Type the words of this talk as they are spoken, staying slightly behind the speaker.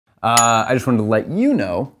I just wanted to let you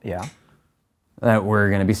know that we're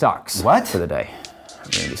going to be socks for the day.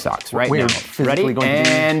 We're going to be socks right now. Ready?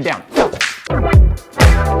 And down.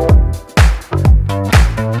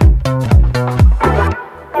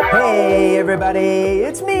 Hey, everybody.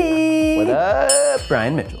 It's me. What up?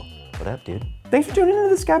 Brian Mitchell. What up, dude? Thanks for tuning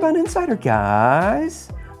into the Skybound Insider,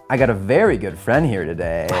 guys. I got a very good friend here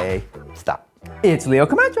today. Stop. It's Leo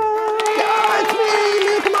Camacho. Yeah, it's me,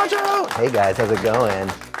 Leo Camacho. Hey guys, how's it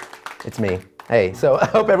going? It's me. Hey, so I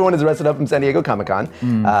hope everyone is rested up from San Diego Comic-Con.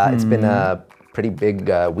 It's been a pretty big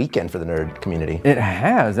weekend for the nerd community. It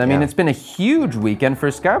has. I mean, it's been a huge weekend for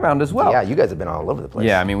Skybound as well. Yeah, you guys have been all over the place.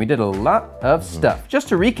 Yeah, I mean, we did a lot of stuff. Just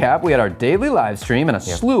to recap, we had our daily live stream and a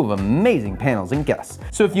slew of amazing panels and guests.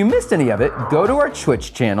 So if you missed any of it, go to our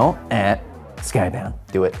Twitch channel at Skybound.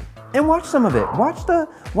 Do it. And watch some of it. Watch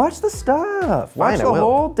the stuff. Watch the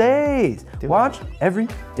whole days. Watch every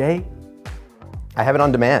day. I have it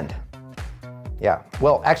on demand. Yeah.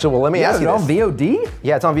 Well, actually, let me ask you this. Is it on VOD?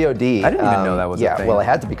 Yeah, it's on VOD. I didn't even know that was a thing. Well, it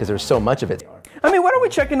had to because there's so much of it. I mean, why don't we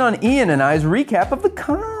check in on Ian and I's recap of the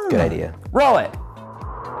con? Good idea. Roll it.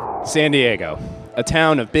 San Diego, a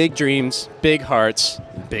town of big dreams, big hearts,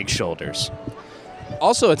 and big shoulders.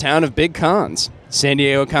 Also a town of big cons. San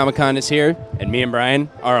Diego Comic-Con is here, and me and Brian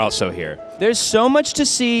are also here. There's so much to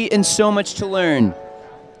see and so much to learn.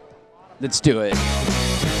 Let's do it.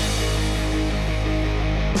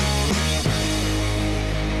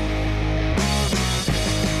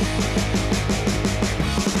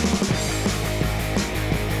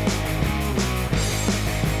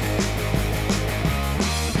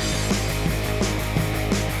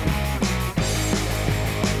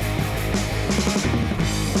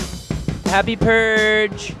 Happy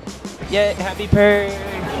Purge! Yeah, happy Purge!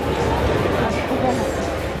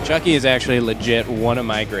 Chucky is actually legit one of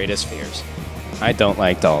my greatest fears. I don't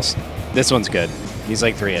like dolls. This one's good. He's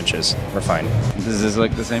like 3 inches. We're fine. Does this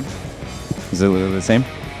look the same? Does it look the same?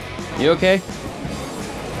 You okay?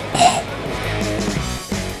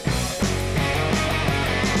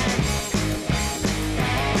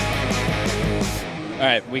 All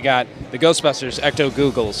right, we got the Ghostbusters Ecto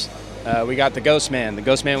Googles. We got the Ghost Man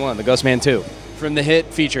 1, the Ghost Man 2. From the hit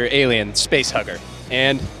feature Alien, Space Hugger.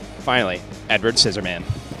 And finally, Edward Scissorman.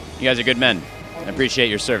 You guys are good men. I appreciate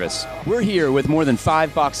your service. We're here with more than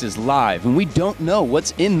 5 boxes live, and we don't know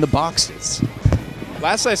what's in the boxes.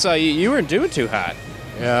 Last I saw you, you weren't doing too hot.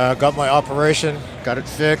 Yeah, I got my operation, got it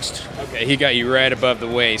fixed. Okay, he got you right above the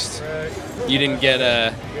waist. Right. You didn't get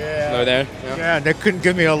lower there? No? Yeah, they couldn't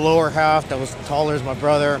give me a lower half that was taller as my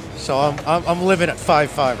brother, so I'm living at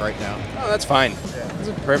 5'5" right now. Oh, that's fine. Yeah. That's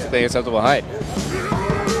a perfectly acceptable height.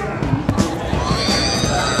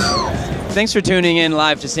 Thanks for tuning in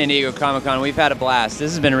live to San Diego Comic-Con. We've had a blast.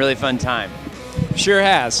 This has been a really fun time. Sure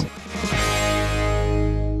has.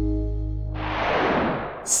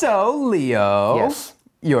 So, Leo. Yes.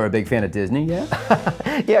 You're a big fan of Disney, yeah?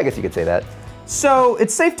 Yeah, I guess you could say that. So,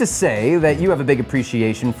 it's safe to say that you have a big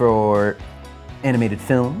appreciation for animated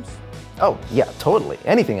films? Oh, yeah, totally.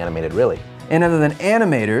 Anything animated, really. And other than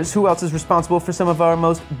animators, who else is responsible for some of our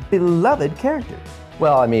most beloved characters?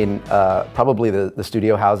 Well, I mean, probably the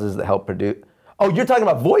studio houses that help produce. Oh, you're talking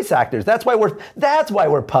about voice actors. That's why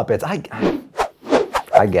we're puppets. I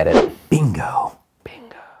get it. Bingo.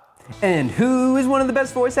 And who is one of the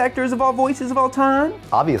best voice actors of all voices of all time?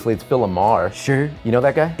 Obviously, it's Phil Lamarr. Sure. You know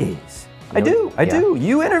that guy? Is. I do.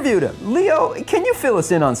 You interviewed him. Leo, can you fill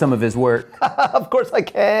us in on some of his work? Of course I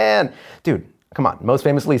can. Dude, come on. Most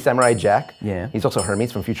famously, Samurai Jack. Yeah. He's also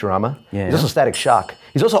Hermes from Futurama. Yeah. He's also Static Shock.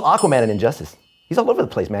 He's also Aquaman in Injustice. He's all over the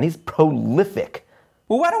place, man. He's prolific.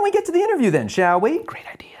 Well, why don't we get to the interview then, shall we? Great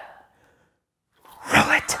idea.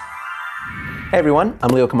 Roll it. Hey everyone,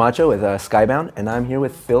 I'm Leo Camacho with Skybound, and I'm here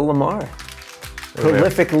with Phil Lamarr.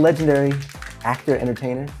 Prolific, legendary actor,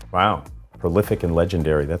 entertainer. Wow, prolific and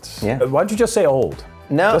legendary. That's. Yeah. Why'd you just say old?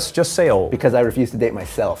 No. Just say old. Because I refuse to date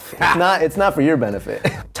myself. It's not for your benefit.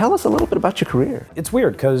 Tell us a little bit about your career. It's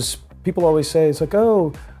weird because people always say, it's like,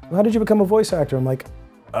 oh, how did you become a voice actor? I'm like,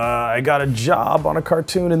 I got a job on a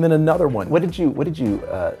cartoon and then another one. What did you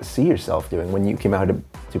see yourself doing when you came out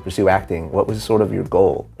to pursue acting? What was sort of your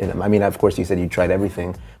goal? I mean, of course, you said you tried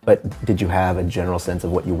everything, but did you have a general sense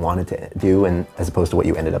of what you wanted to do, and as opposed to what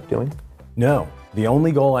you ended up doing? No. The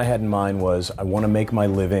only goal I had in mind was I want to make my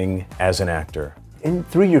living as an actor. And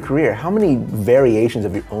through your career, how many variations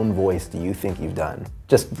of your own voice do you think you've done?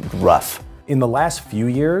 Just rough. In the last few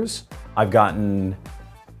years, I've gotten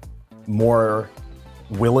more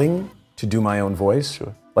willing to do my own voice.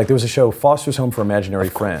 Sure. Like there was a show, Foster's Home for Imaginary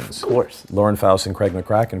Friends. Of course. Lauren Faust and Craig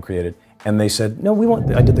McCracken created. And they said, no,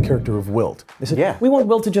 I did the character of Wilt. They said, yeah. We want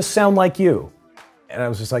Wilt to just sound like you. And I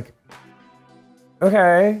was just like,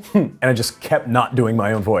 okay. And I just kept not doing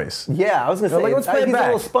my own voice. Yeah, I was gonna say, like, let's play it he's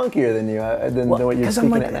back. a little spunkier than you, than what you're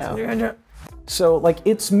speaking at now. So like,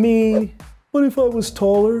 it's me, but if I was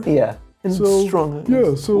taller. Yeah, and So, stronger.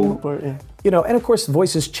 yeah, so, Yeah. you know, and of course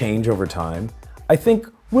voices change over time. I think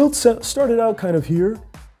Wilt started out kind of here,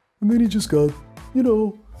 and then he just got, you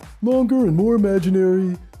know, longer and more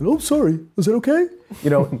imaginary. And oh, sorry, is that okay? You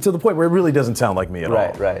know, to the point where it really doesn't sound like me at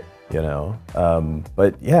all. Right. You know,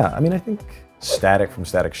 but yeah, I mean, I think Static from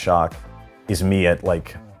Static Shock is me at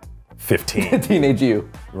like 15. Teenage you.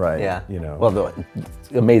 Right. Yeah. You know. Well,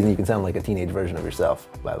 it's amazing you can sound like a teenage version of yourself,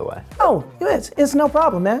 by the way. Oh, it's no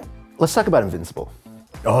problem, man. Let's talk about Invincible.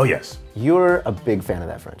 Oh yes. You're a big fan of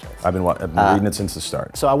that franchise. I've been reading it since the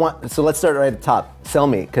start. So let's start right at the top. Sell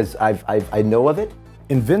me, because I know of it.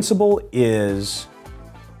 Invincible is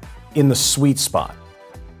in the sweet spot.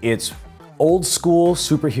 It's old school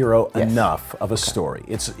superhero enough of a story.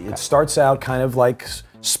 It starts out kind of like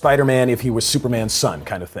Spider-Man if he was Superman's son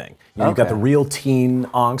kind of thing. You know, you've got the real teen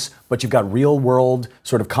angst, but you've got real world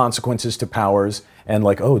sort of consequences to powers and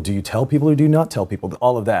like, oh, do you tell people or do you not tell people?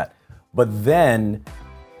 All of that. But then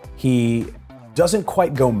he doesn't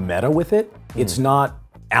quite go meta with it. It's not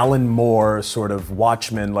Alan Moore sort of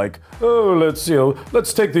Watchmen, like, oh,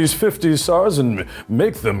 let's take these 50s stars and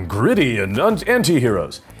make them gritty and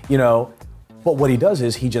anti-heroes, you know. But what he does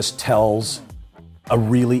is he just tells a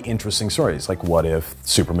really interesting story. It's like, what if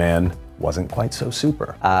Superman wasn't quite so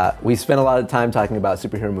super? We spent a lot of time talking about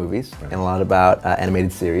superhero movies and a lot about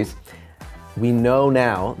animated series. We know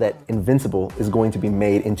now that Invincible is going to be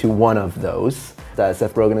made into one of those.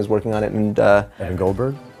 Seth Rogen is working on it, and Evan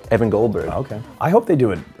Goldberg? Evan Goldberg. Oh, okay. I hope they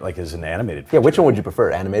do it like as an animated feature. Yeah, which one would you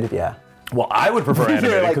prefer? Animated? Yeah. Well, I would prefer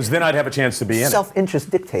animated like, because then I'd have a chance to be in it. Self-interest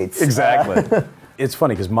dictates. Exactly. It's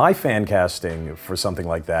funny because my fan casting for something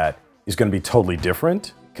like that is going to be totally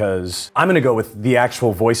different because I'm going to go with the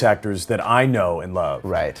actual voice actors that I know and love.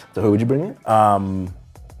 Right. So who would you bring in?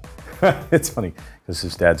 It's funny because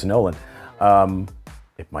his dad's Nolan.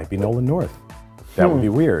 It might be Nolan North. That would be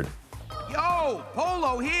weird. Yo,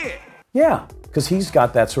 Polo here. Yeah, because he's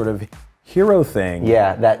got that sort of hero thing.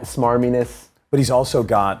 Yeah, that smarminess. But he's also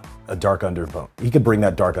got a dark undertone. He could bring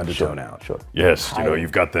that dark undertone out. Sure. Yes, you know,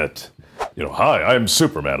 you've got that, you know, hi, I'm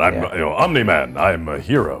Superman, I'm, you know, Omni-Man, I'm a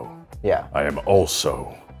hero. Yeah. I am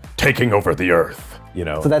also taking over the earth. You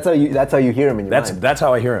know. So that's how you hear him in your mind. That's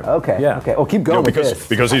how I hear him. Okay. Yeah. Okay. Well, keep going with this.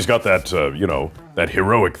 Because he's got that, you know, that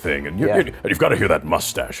heroic thing, and you've got to hear that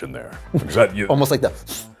mustache in there. Almost like the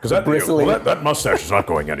bristly. That mustache is not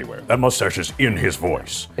going anywhere. That mustache is in his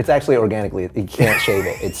voice. It's actually organically. He can't shave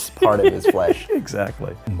it. It's part of his flesh.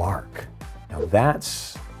 Exactly. Mark. Now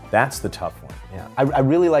that's the tough one. Yeah. I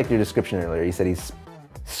really liked your description earlier. You said he's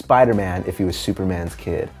Spider-Man if he was Superman's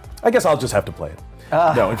kid. I guess I'll just have to play it.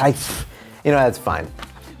 No, you know, that's fine.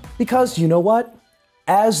 Because you know what?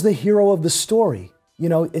 As the hero of the story, you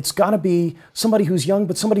know, it's gotta be somebody who's young,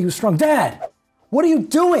 but somebody who's strong. Dad, what are you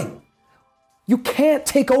doing? You can't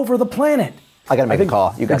take over the planet. I gotta make a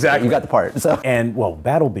call. You got the part. So. And well,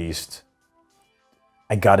 Battle Beast,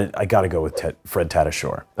 I gotta go with Fred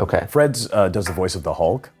Tatasciore. Okay. Fred does the voice of the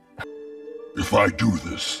Hulk. If I do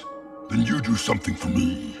this, then you do something for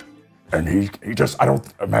me. And he just, I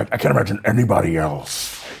can't imagine anybody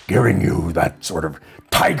else giving you that sort of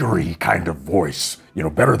tigery kind of voice, you know,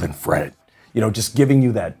 better than Fred. You know, just giving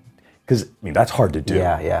you that, because, I mean, that's hard to do.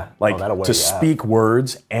 Yeah. Like, to speak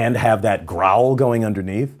words and have that growl going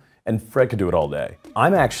underneath, and Fred could do it all day.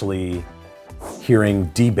 I'm actually hearing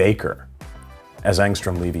Dee Baker as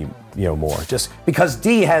Angstrom Levy, you know, more, just because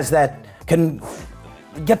Dee has that, can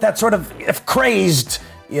get that sort of crazed,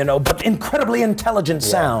 you know, but incredibly intelligent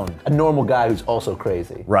sound. A normal guy who's also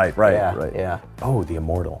crazy. Right. Yeah. Oh, the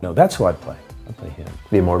Immortal. No, that's who I'd play. I'd play him.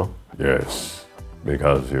 The Immortal. Yes,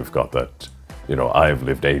 because you've got that, you know, I've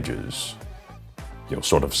lived ages, you know,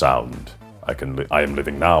 sort of sound. I am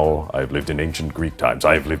living now, I've lived in ancient Greek times,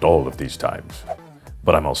 I've lived all of these times.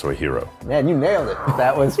 But I'm also a hero. Man, you nailed it.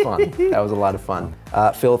 That was fun. That was a lot of fun.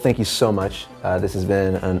 Phil, thank you so much. This has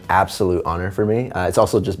been an absolute honor for me. It's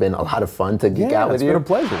also just been a lot of fun to geek out with you. It's been a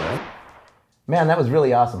pleasure, man. Man, that was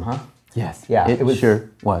really awesome, huh? Yes. Yeah, it was. Sure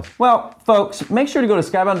was. Well, folks, make sure to go to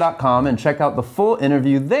skybound.com and check out the full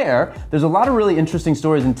interview there. There's a lot of really interesting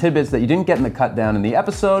stories and tidbits that you didn't get in the cut down in the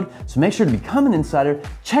episode, so make sure to become an insider,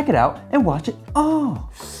 check it out, and watch it all.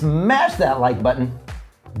 Smash that like button.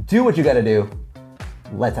 Do what you gotta do.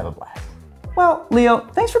 Let's have a blast. Well, Leo,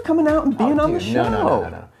 thanks for coming out and being on the show.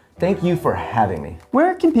 No. Thank you for having me.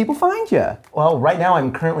 Where can people find you? Well, right now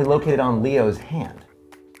I'm currently located on Leo's hand.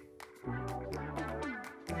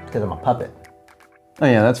 Because I'm a puppet. Oh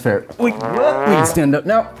yeah, that's fair. We can stand up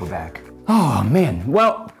now. We're back. Oh man.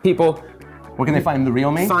 Well, people, where can they find the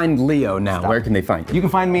real me? Find Leo now. Stop. Where can they find you? You can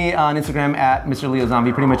find me on Instagram at Mr. Leo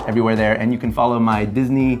Zombie, pretty much everywhere there, and you can follow my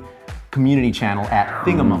Disney community channel at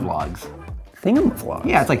Thingamavlogs. Thingamavlogs?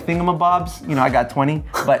 Yeah, it's like Thingamabobs. You know, I got 20,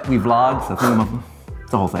 but we vlog, so it's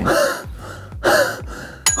the whole thing.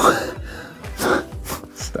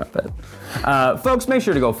 Stop it. Folks, make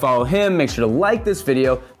sure to go follow him, make sure to like this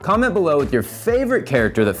video, comment below with your favorite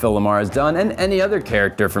character that Phil Lamarr has done, and any other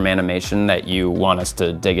character from animation that you want us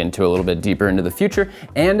to dig into a little bit deeper into the future.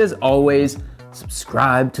 And as always,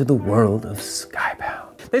 subscribe to the world of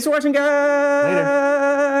Skybound. Thanks for watching, guys! Later.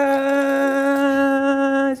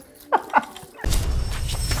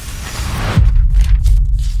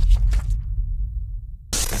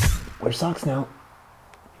 Wear socks now.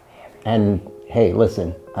 And hey,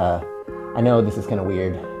 listen, I know this is kind of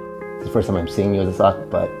weird. It's the first time I'm seeing you as a sock,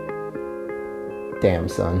 but damn,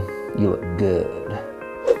 son, you look good.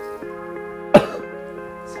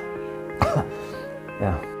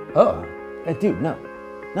 Yeah. Oh, dude, no.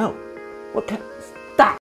 What kind?